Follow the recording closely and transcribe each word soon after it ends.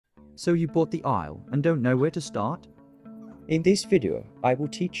So you bought the aisle and don't know where to start? In this video, I will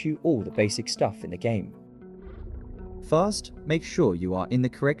teach you all the basic stuff in the game. First, make sure you are in the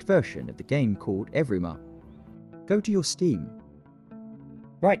correct version of the game called Evrima. Go to your Steam.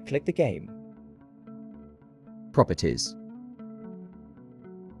 Right-click the game. Properties.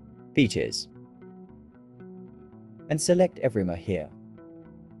 Features. And select Evrima here.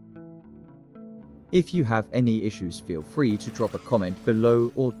 If you have any issues, feel free to drop a comment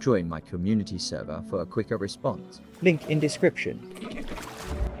below or join my community server for a quicker response. Link in description.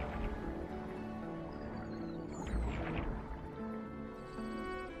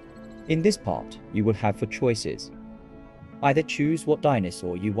 In this part, you will have 4 choices. Either choose what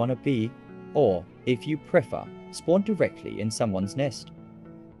dinosaur you want to be, or, if you prefer, spawn directly in someone's nest.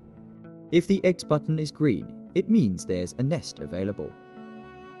 If the X button is green, it means there's a nest available.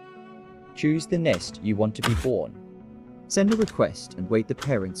 Choose the nest you want to be born. Send a request and wait the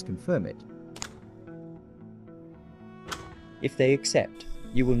parents confirm it. If they accept,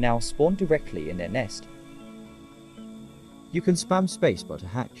 you will now spawn directly in their nest. You can spam spacebar to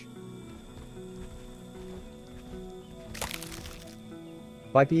hatch.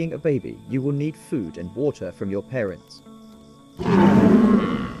 By being a baby, you will need food and water from your parents.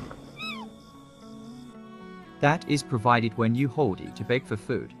 That is provided when you hold E to beg for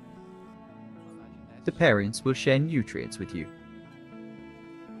food. The parents will share nutrients with you.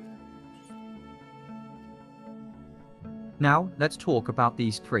 Now, let's talk about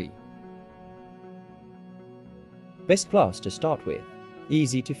these 3. Best class to start with,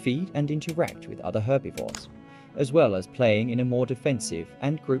 easy to feed and interact with other herbivores, as well as playing in a more defensive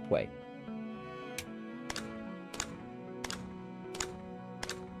and group way.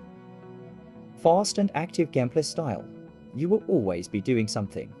 Fast and active gameplay style, you will always be doing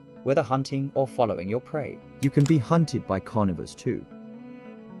something, whether hunting or following your prey. You can be hunted by carnivores too.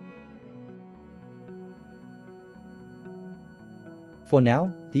 For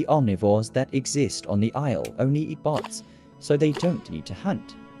now, the omnivores that exist on the isle only eat bots, so they don't need to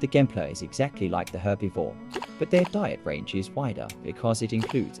hunt. The gameplay is exactly like the herbivore, but their diet range is wider because it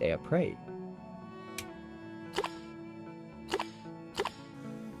includes air prey.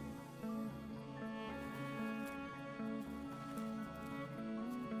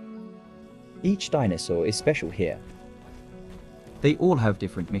 Each dinosaur is special here. They all have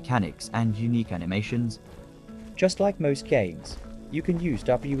different mechanics and unique animations. Just like most games, you can use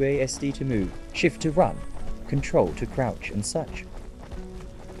WASD to move, shift to run, control to crouch and such.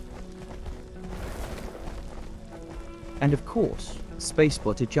 And of course,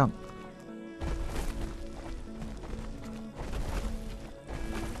 spacebar to jump.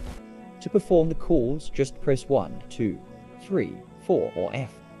 To perform the calls, just press 1, 2, 3, 4 or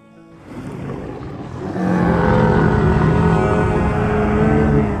F.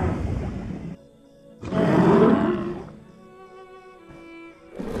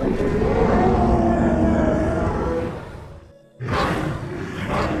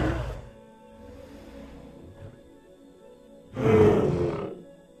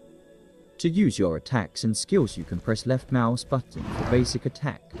 To use your attacks and skills, you can press left mouse button for basic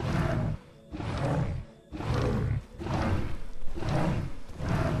attack.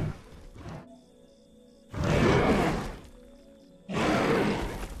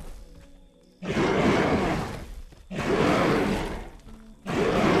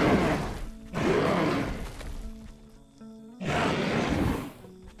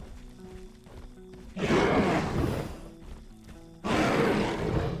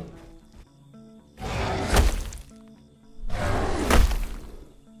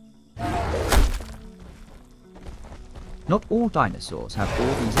 Not all dinosaurs have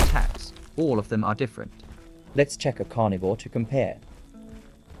all these attacks. All of them are different. Let's check a carnivore to compare.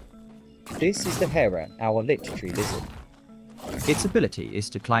 This is the hera, our lit tree lizard. Its ability is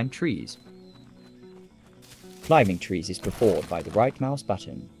to climb trees. Climbing trees is performed by the right mouse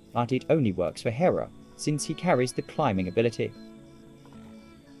button, but it only works for Hera, since he carries the climbing ability.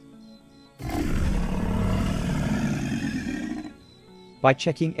 By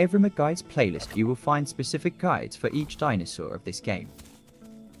checking Evrima Guides playlist, you will find specific guides for each dinosaur of this game.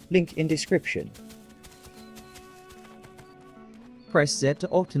 Link in description. Press Z to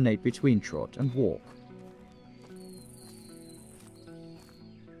alternate between trot and walk.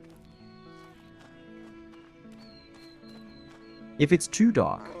 If it's too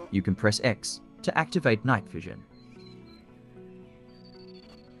dark, you can press X to activate night vision.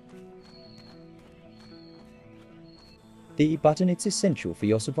 The E button is essential for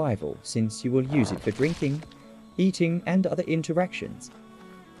your survival, since you will use it for drinking, eating and other interactions.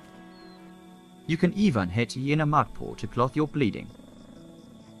 You can even hit E in a mud pool to clot your bleeding.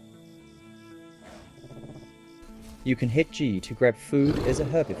 You can hit G to grab food as a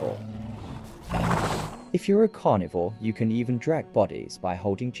herbivore. If you're a carnivore, you can even drag bodies by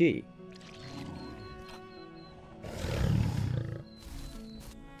holding G.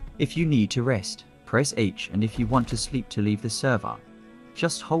 If you need to rest, press H, and if you want to sleep to leave the server,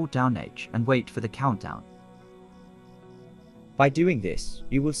 just hold down H and wait for the countdown. By doing this,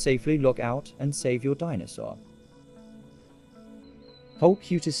 you will safely log out and save your dinosaur. Hold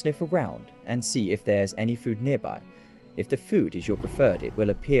Q to sniff around and see if there's any food nearby. If the food is your preferred, it will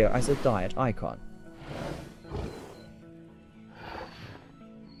appear as a diet icon.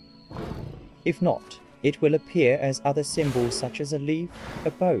 If not, it will appear as other symbols such as a leaf, a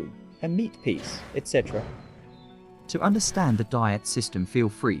bone, a meat piece, etc. To understand the diet system, feel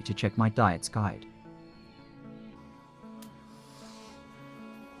free to check my diets guide.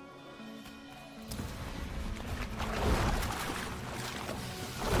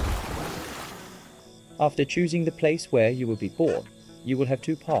 After choosing the place where you will be born, you will have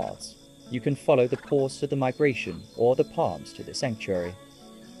two paths. You can follow the paws to the migration or the palms to the sanctuary.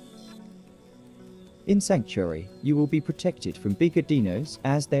 In Sanctuary, you will be protected from bigger dinos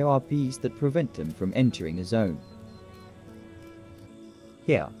as there are bees that prevent them from entering the zone.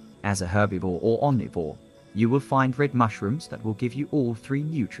 Here, as a herbivore or omnivore, you will find red mushrooms that will give you all 3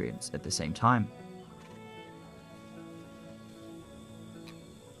 nutrients at the same time.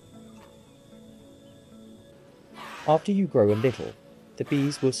 After you grow a little, the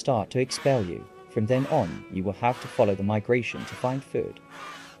bees will start to expel you. From then on, you will have to follow the migration to find food.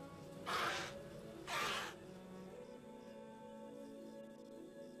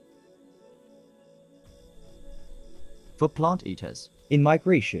 For plant eaters, in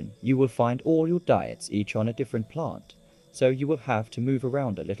migration, you will find all your diets each on a different plant, so you will have to move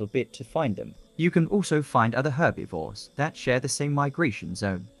around a little bit to find them. you can also find other herbivores that share the same migration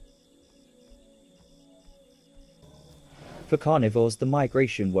zone. For carnivores, the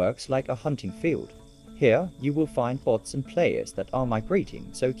migration works like a hunting field. Here, you will find bots and players that are migrating,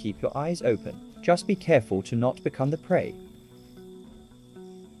 so keep your eyes open. Just be careful to not become the prey.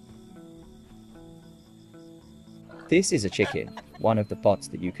 This is a chicken, one of the bots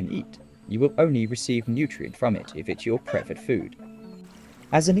that you can eat. You will only receive nutrient from it if it's your preferred food.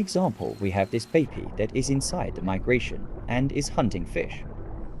 As an example, we have this baby that is inside the migration and is hunting fish.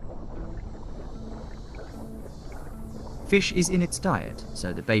 Fish is in its diet,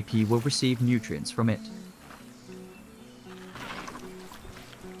 so the baby will receive nutrients from it.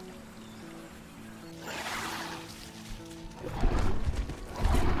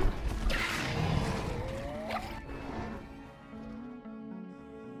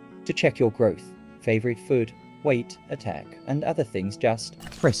 To check your growth, favorite food, weight, attack, and other things, just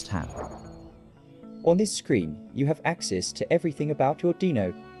Press tab. on this screen, you have access to everything about your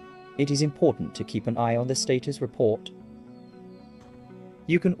Dino. It is important to keep an eye on the status report.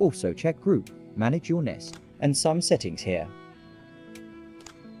 You can also check group, manage your nest, And some settings here.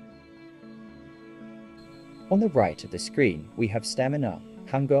 On the right of the screen, we have stamina,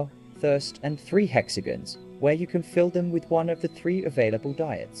 hunger, thirst, and 3 hexagons, where you can fill them with one of the 3 available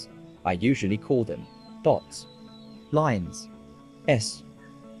diets. I usually call them dots. lines. S.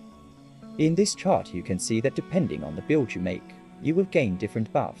 In this chart, you can see that depending on the build you make, you will gain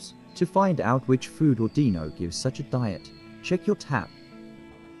different buffs. To find out which food or dino gives such a diet, check your tab.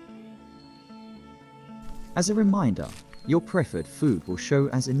 As a reminder, your preferred food will show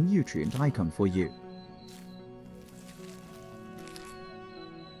as a nutrient icon for you.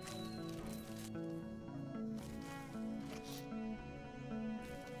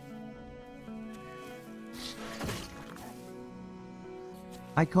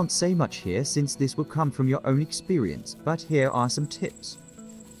 I can't say much here since this will come from your own experience, but here are some tips.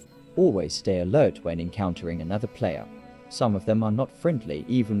 Always stay alert when encountering another player. Some of them are not friendly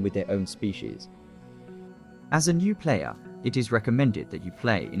even with their own species. As a new player, it is recommended that you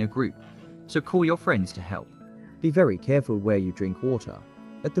play in a group, so call your friends to help. Be very careful where you drink water.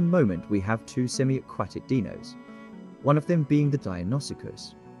 At the moment we have 2 semi-aquatic dinos, one of them being the Dinosaur,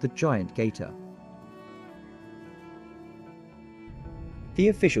 the giant gator. The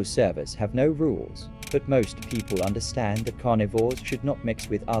official servers have no rules, but most people understand that carnivores should not mix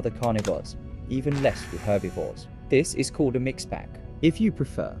with other carnivores, even less with herbivores. This is called a mix pack. If you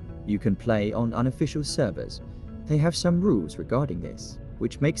prefer, you can play on unofficial servers. They have some rules regarding this,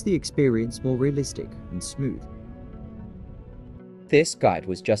 which makes the experience more realistic and smooth. This guide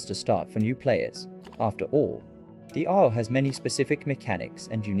was just a start for new players. After all, the Isle has many specific mechanics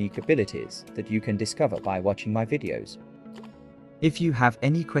and unique abilities that you can discover by watching my videos. If you have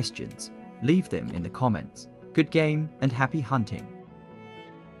any questions, leave them in the comments. Good game and happy hunting!